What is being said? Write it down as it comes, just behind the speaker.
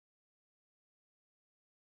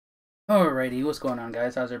Alrighty, what's going on,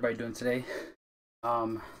 guys? How's everybody doing today?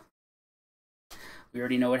 Um, we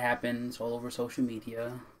already know what happened. It's all over social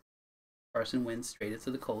media. Carson Wentz traded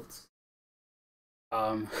to the Colts.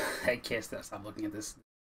 I can't stop looking at this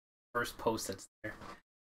first post that's there.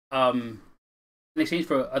 In exchange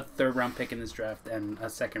for a third-round pick in this draft and a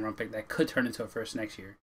second-round pick that could turn into a first next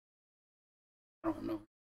year. I don't know.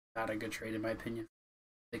 Not a good trade, in my opinion.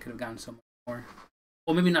 They could have gotten so much more.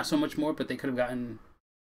 Well, maybe not so much more, but they could have gotten...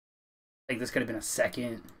 Like, this could have been a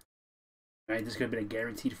second, right? This could have been a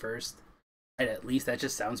guaranteed first. And at least that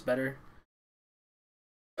just sounds better.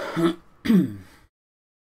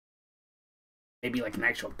 Maybe like an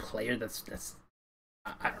actual player that's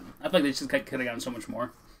I don't know. I feel like they just could have gotten so much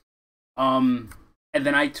more. And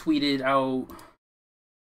then I tweeted out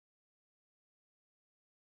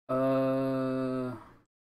I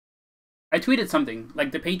tweeted something.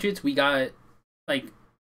 Like, the Patriots, we got, like,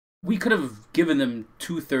 we could have given them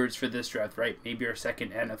 2/3 for this draft, right? Maybe our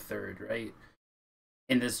second and a third, right?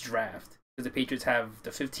 In this draft. Because the Patriots have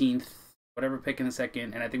the 15th, whatever pick in the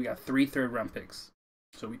second, and I think we got 3 third-round picks.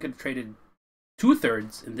 So we could have traded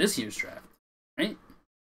 2/3 in this year's draft, right?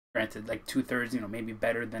 Granted, like 2/3, maybe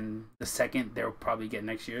better than the second they'll probably get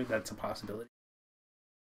next year. That's a possibility.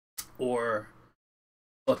 Or,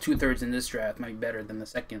 well, 2/3 in this draft might be better than the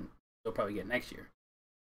second they'll probably get next year.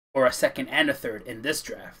 Or a second and a third in this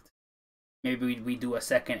draft. Maybe we do a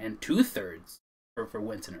second and 2/3 for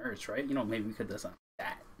Wentz and Ertz, right? Maybe we could do something like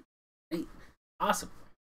that. Right? Awesome.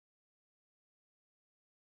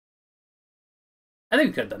 I think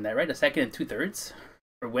we could have done that, right? A second and 2/3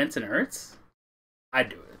 for Wentz and Ertz. I'd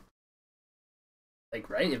do it. Like,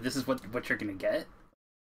 right? If this is what you're gonna get,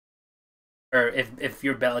 or if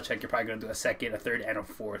you're Belichick, you're probably gonna do a second, a third, and a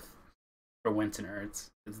fourth for Wentz and Ertz.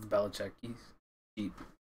 It's the Belichick. He's cheap.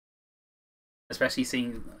 Especially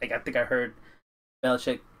seeing, like, I think I heard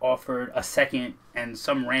Belichick offered a second and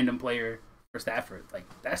some random player for Stafford. Like,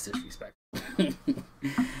 that's disrespectful.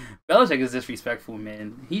 Belichick is disrespectful,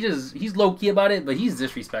 man. He's low key about it, but he's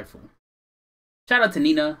disrespectful. Shout out to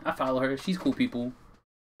Nina. I follow her. She's cool people.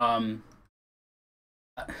 This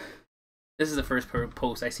is the first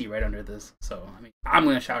post I see right under this, so I mean, I'm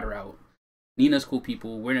gonna shout her out. Nina's cool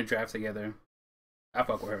people. We're in a draft together. I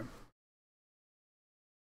fuck with her.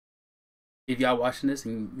 If y'all watching this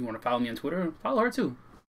and you want to follow me on Twitter, follow her too.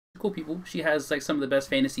 Cool people. She has like some of the best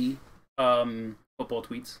fantasy football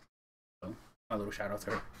tweets. So a little shout out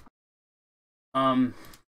to her.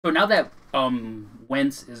 So now that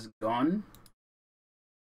Wentz is gone.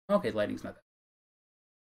 Okay, lighting's not that.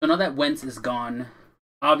 So now that Wentz is gone,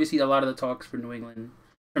 obviously a lot of the talks for New England in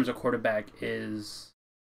terms of quarterback is,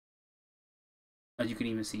 as you can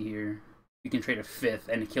even see here, you can trade a 5th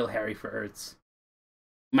and kill Harry for Ertz.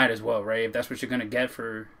 Might as well, right? If that's what you're gonna get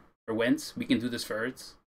for Wentz, we can do this for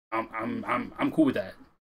Ertz. I'm cool with that,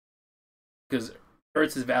 because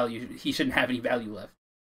Ertz's value, he shouldn't have any value left.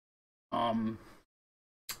 But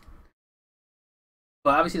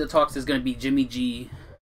obviously the talks is gonna be Jimmy G.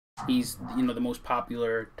 He's the most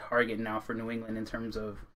popular target now for New England in terms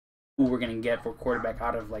of who we're gonna get for quarterback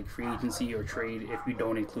out of like free agency or trade if we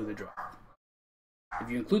don't include the draft. If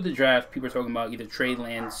you include the draft, people are talking about either Trey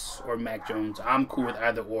Lance or Mac Jones. I'm cool with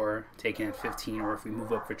either or, taking at 15, or if we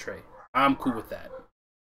move up for Trey. I'm cool with that.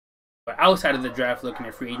 But outside of the draft, looking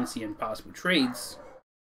at free agency and possible trades,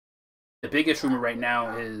 the biggest rumor right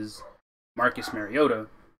now is Marcus Mariota.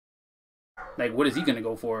 Like, what is he going to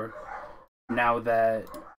go for now that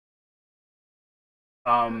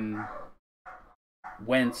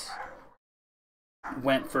Wentz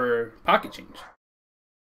went for pocket change?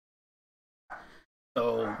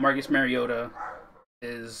 So Marcus Mariota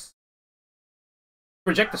is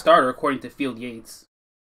projected starter according to Field Yates.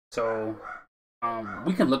 So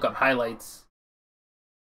we can look up highlights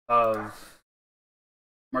of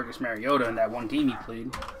Marcus Mariota in that one game he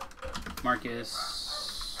played.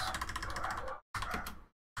 Marcus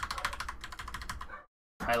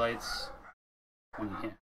highlights 20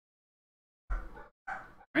 here.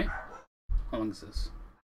 Right? How long is this?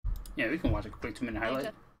 Yeah, we can watch a quick 2-minute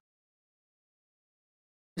highlight.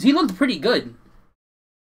 He looked pretty good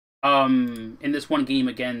in this one game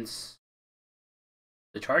against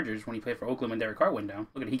the Chargers when he played for Oakland when Derek Carr went down.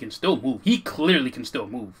 Look at it, he can still move. He clearly can still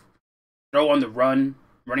move. Throw on the run,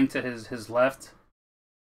 running to his left.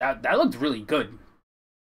 That looked really good.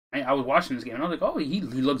 I was watching this game and I was like, oh, he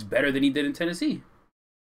looks better than he did in Tennessee.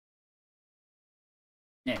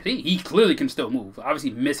 Yeah, see, he clearly can still move. Obviously,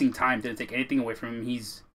 missing time didn't take anything away from him.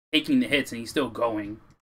 He's taking the hits and he's still going.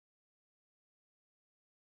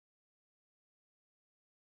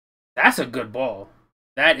 That's a good ball.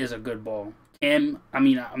 That is a good ball. Cam, I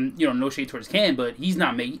mean, no shade towards Cam, but he's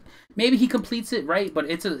not made. Maybe he completes it, right? But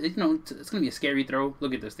it's it's gonna be a scary throw.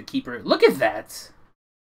 Look at this, the keeper. Look at that.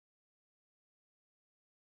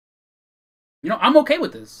 I'm okay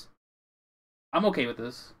with this. I'm okay with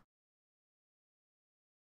this.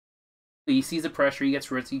 He sees the pressure. He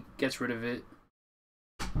gets rid of it.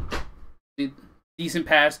 Decent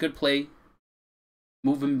pass, good play.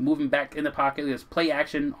 Moving back in the pocket. There's play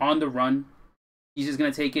action on the run. He's just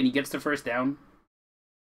gonna take it. And he gets the first down.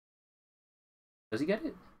 Does he get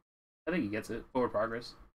it? I think he gets it. Forward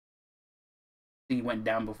progress. I think he went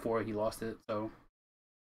down before he lost it. So.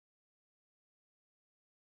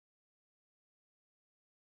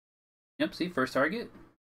 Yep. See, first target.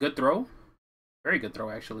 Good throw. Very good throw,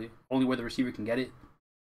 actually. Only where the receiver can get it.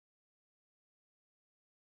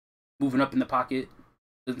 Moving up in the pocket.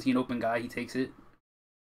 Doesn't see an open guy. He takes it.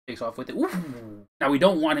 Takes off with it. Ooh. Now, we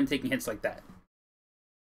don't want him taking hits like that.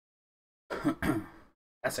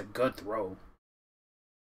 That's a good throw.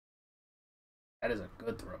 That is a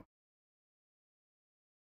good throw.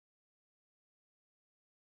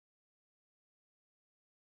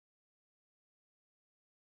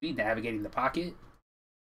 He's navigating the pocket.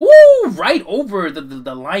 Woo! Right over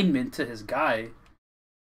the lineman to his guy.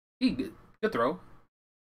 Good throw.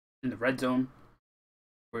 In the red zone.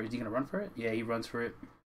 Where is he gonna run for it? Yeah, he runs for it.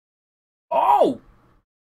 Oh!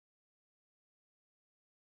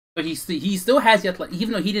 But he still has the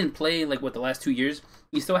even though he didn't play like the last 2 years,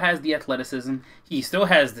 he still has the athleticism. He still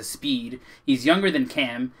has the speed. He's younger than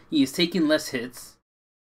Cam. He is taking less hits.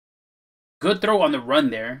 Good throw on the run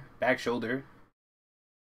there, back shoulder.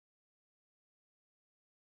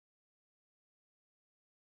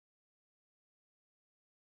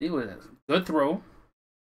 See what it is. Good throw,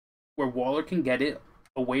 where Waller can get it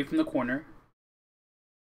away from the corner.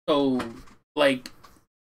 So like.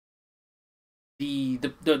 The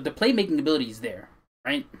playmaking ability is there,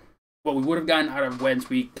 right? What we would have gotten out of Wentz,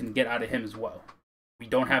 we can get out of him as well. We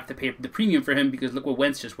don't have to pay the premium for him because look what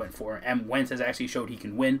Wentz just went for. And Wentz has actually showed he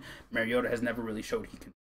can win. Mariota has never really showed he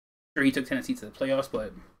can. Sure, he took Tennessee to the playoffs,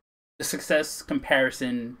 but the success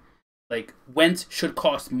comparison, like Wentz should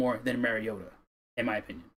cost more than Mariota, in my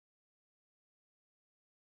opinion.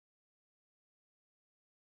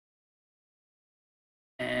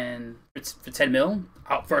 And for 10 mil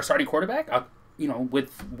out for a starting quarterback,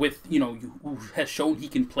 who has shown he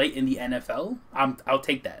can play in the NFL, I'll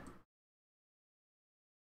take that.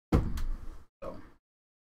 So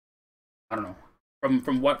I don't know.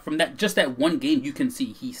 From that one game, you can see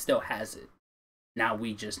he still has it. Now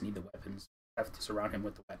we just need the weapons. We have to surround him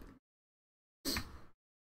with the weapons.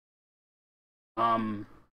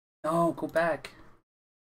 No, go back.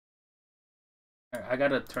 All right, I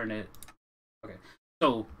gotta turn it. Okay,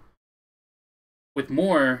 so with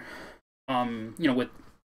more. With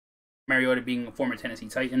Mariota being a former Tennessee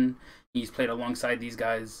Titan, he's played alongside these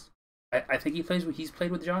guys. I think he's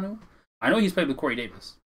played with Jonnu. I know he's played with Corey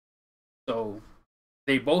Davis. So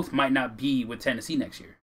they both might not be with Tennessee next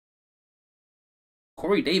year.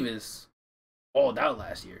 Corey Davis balled out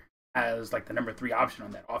last year as like the number 3 option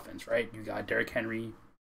on that offense, right? You got Derrick Henry,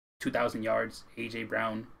 2,000 yards, AJ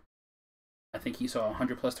Brown. I think he saw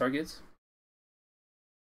 100+ targets.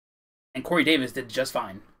 And Corey Davis did just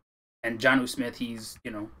fine. And Jonnu Smith, he's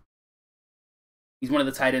one of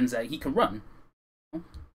the tight ends that he can run.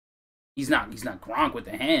 He's not Gronk with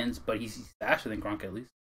the hands, but he's faster than Gronk at least.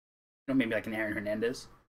 Maybe like an Aaron Hernandez.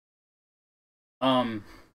 So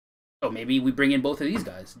maybe we bring in both of these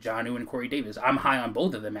guys, Jonnu and Corey Davis. I'm high on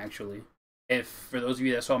both of them actually. If for those of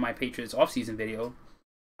you that saw my Patriots offseason video,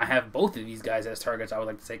 I have both of these guys as targets I would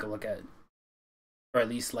like to take a look at, or at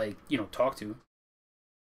least talk to.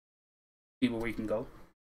 See where we can go.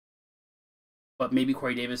 But maybe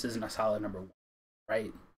Corey Davis isn't a solid number 1,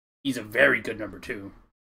 right? He's a very good number 2.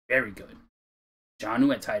 Very good.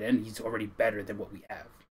 Jonnu at tight end, he's already better than what we have.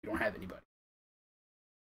 We don't have anybody.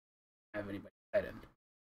 At tight end.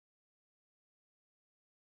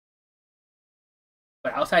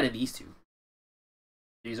 But outside of these two,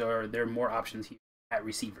 there are more options here at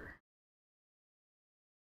receiver.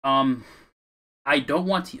 I don't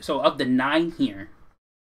want to. So of the 9 here,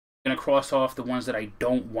 I'm gonna cross off the ones that I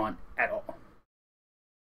don't want at all.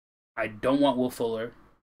 I don't want Will Fuller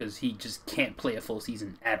because he just can't play a full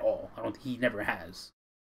season at all. He never has.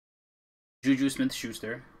 Juju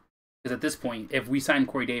Smith-Schuster, because at this point, if we sign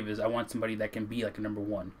Corey Davis, I want somebody that can be like a number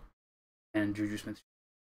 1, and Juju Smith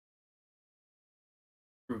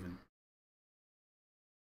proven.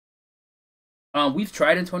 We've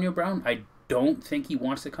tried Antonio Brown. I don't think he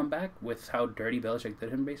wants to come back with how dirty Belichick did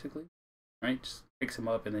him, basically. Right, just picks him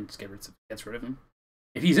up and then just gets rid of him.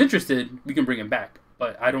 If he's interested, we can bring him back.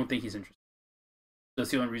 But I don't think he's interested. That's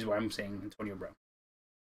the only reason why I'm saying Antonio Brown.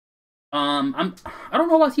 I don't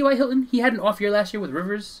know about T.Y. Hilton. He had an off year last year with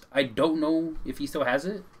Rivers. I don't know if he still has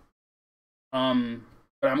it. But I'm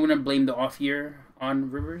gonna blame the off year on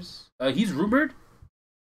Rivers. He's rumored.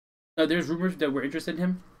 There's rumors that we're interested in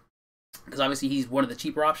him because obviously he's one of the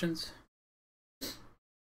cheaper options.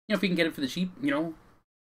 If we can get him for the cheap,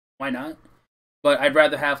 why not? But I'd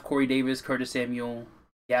rather have Corey Davis, Curtis Samuel,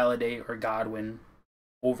 Galladay, or Godwin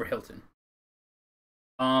over Hilton.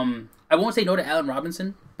 I won't say no to Allen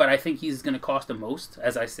Robinson, but I think he's going to cost the most,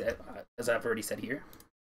 as I've already said here.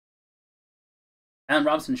 Allen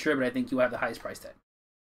Robinson, sure, but I think you have the highest price tag,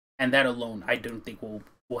 and that alone, I don't think will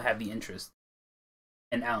have the interest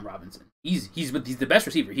in Allen Robinson. He's the best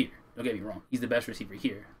receiver here. Don't get me wrong, he's the best receiver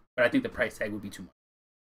here, but I think the price tag would be too much.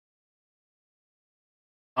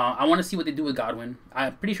 I want to see what they do with Godwin.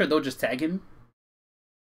 I'm pretty sure they'll just tag him,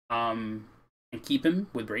 and keep him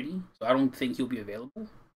with Brady. So I don't think he'll be available.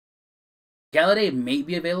 Galladay may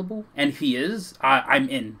be available, and if he is, I'm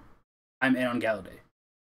in. I'm in on Galladay.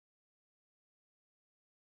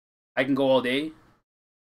 I can go all day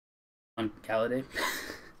on Galladay.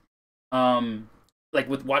 Like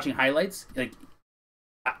with watching highlights, like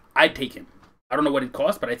I'd take him. I don't know what it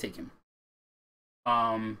costs, but I'd take him.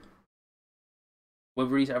 I've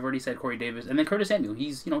already said Corey Davis, and then Curtis Samuel.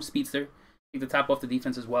 He's speedster. Take the top off the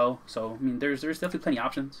defense as well. So I mean, there's definitely plenty of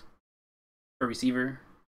options for receiver.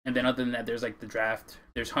 And then other than that, there's like the draft.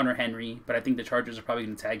 There's Hunter Henry, but I think the Chargers are probably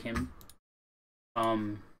going to tag him.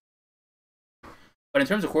 But in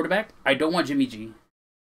terms of quarterback, I don't want Jimmy G.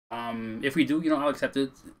 If we do, I'll accept it.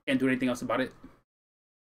 Can't do anything else about it.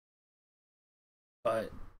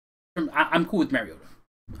 But I'm cool with Mariota.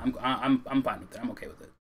 I'm fine with it. I'm okay with it.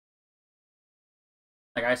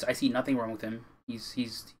 Like I see nothing wrong with him. He's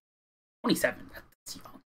 27. That's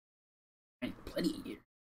young. I mean, plenty of years.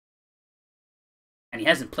 And he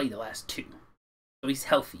hasn't played the last 2. So he's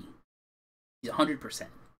healthy. He's 100%.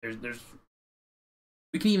 There's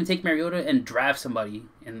we can even take Mariota and draft somebody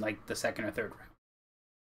in like the 2nd or 3rd round.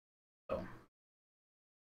 So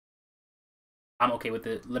I'm okay with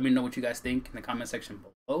it. Let me know what you guys think in the comment section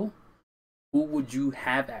below. Who would you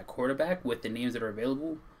have at quarterback with the names that are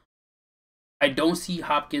available? I don't see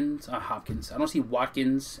Hopkins. I don't see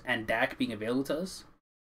Watkins and Dak being available to us.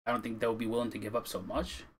 I don't think they'll be willing to give up so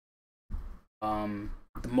much.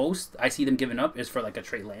 The most I see them giving up is for like a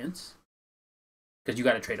Trey Lance, because you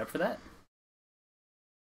got to trade up for that.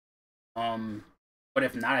 But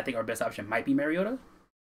if not, I think our best option might be Mariota.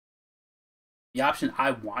 The option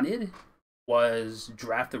I wanted was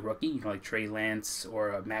draft a rookie, like Trey Lance or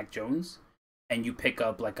a Mac Jones, and you pick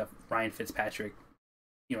up like a Ryan Fitzpatrick,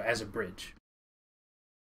 as a bridge.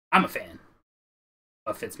 I'm a fan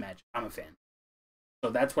of Fitzmagic. I'm a fan.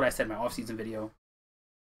 So that's what I said in my offseason video.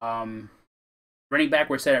 Running back,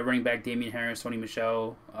 we're set at running back Damian Harris, Sony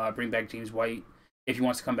Michel. Bring back James White if he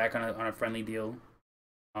wants to come back on a friendly deal.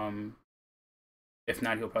 If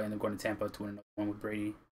not, he'll probably end up going to Tampa to win another one with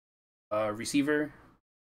Brady. Receiver,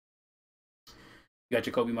 you got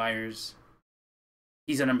Jacoby Myers.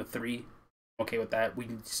 He's at number 3. I'm okay with that. We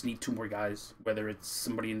just need 2 more guys, whether it's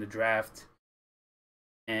somebody in the draft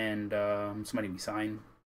and somebody we sign.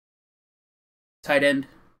 Tight end,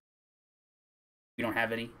 we don't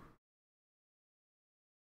have any.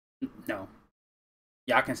 No.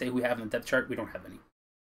 Y'all can say who we have on the depth chart. We don't have any.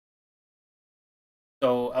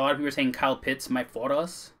 So a lot of people are saying Kyle Pitts might fall to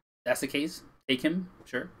us. That's the case. Take him,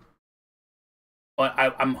 sure. But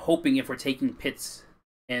I'm hoping if we're taking Pitts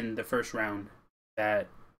in the 1st round, that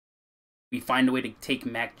we find a way to take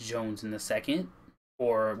Mac Jones in the 2nd,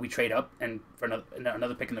 or we trade up and for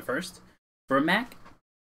another pick in the 1st for a Mac,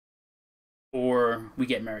 or we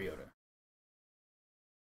get Mariota,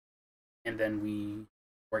 and then we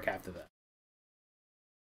work after that.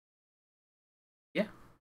 Yeah,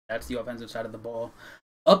 that's the offensive side of the ball.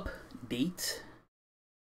 Update,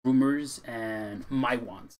 rumors, and my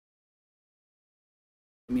wants.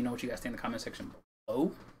 Let me know what you guys think in the comment section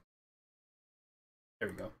below. There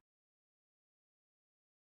we go.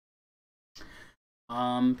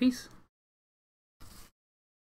 Peace.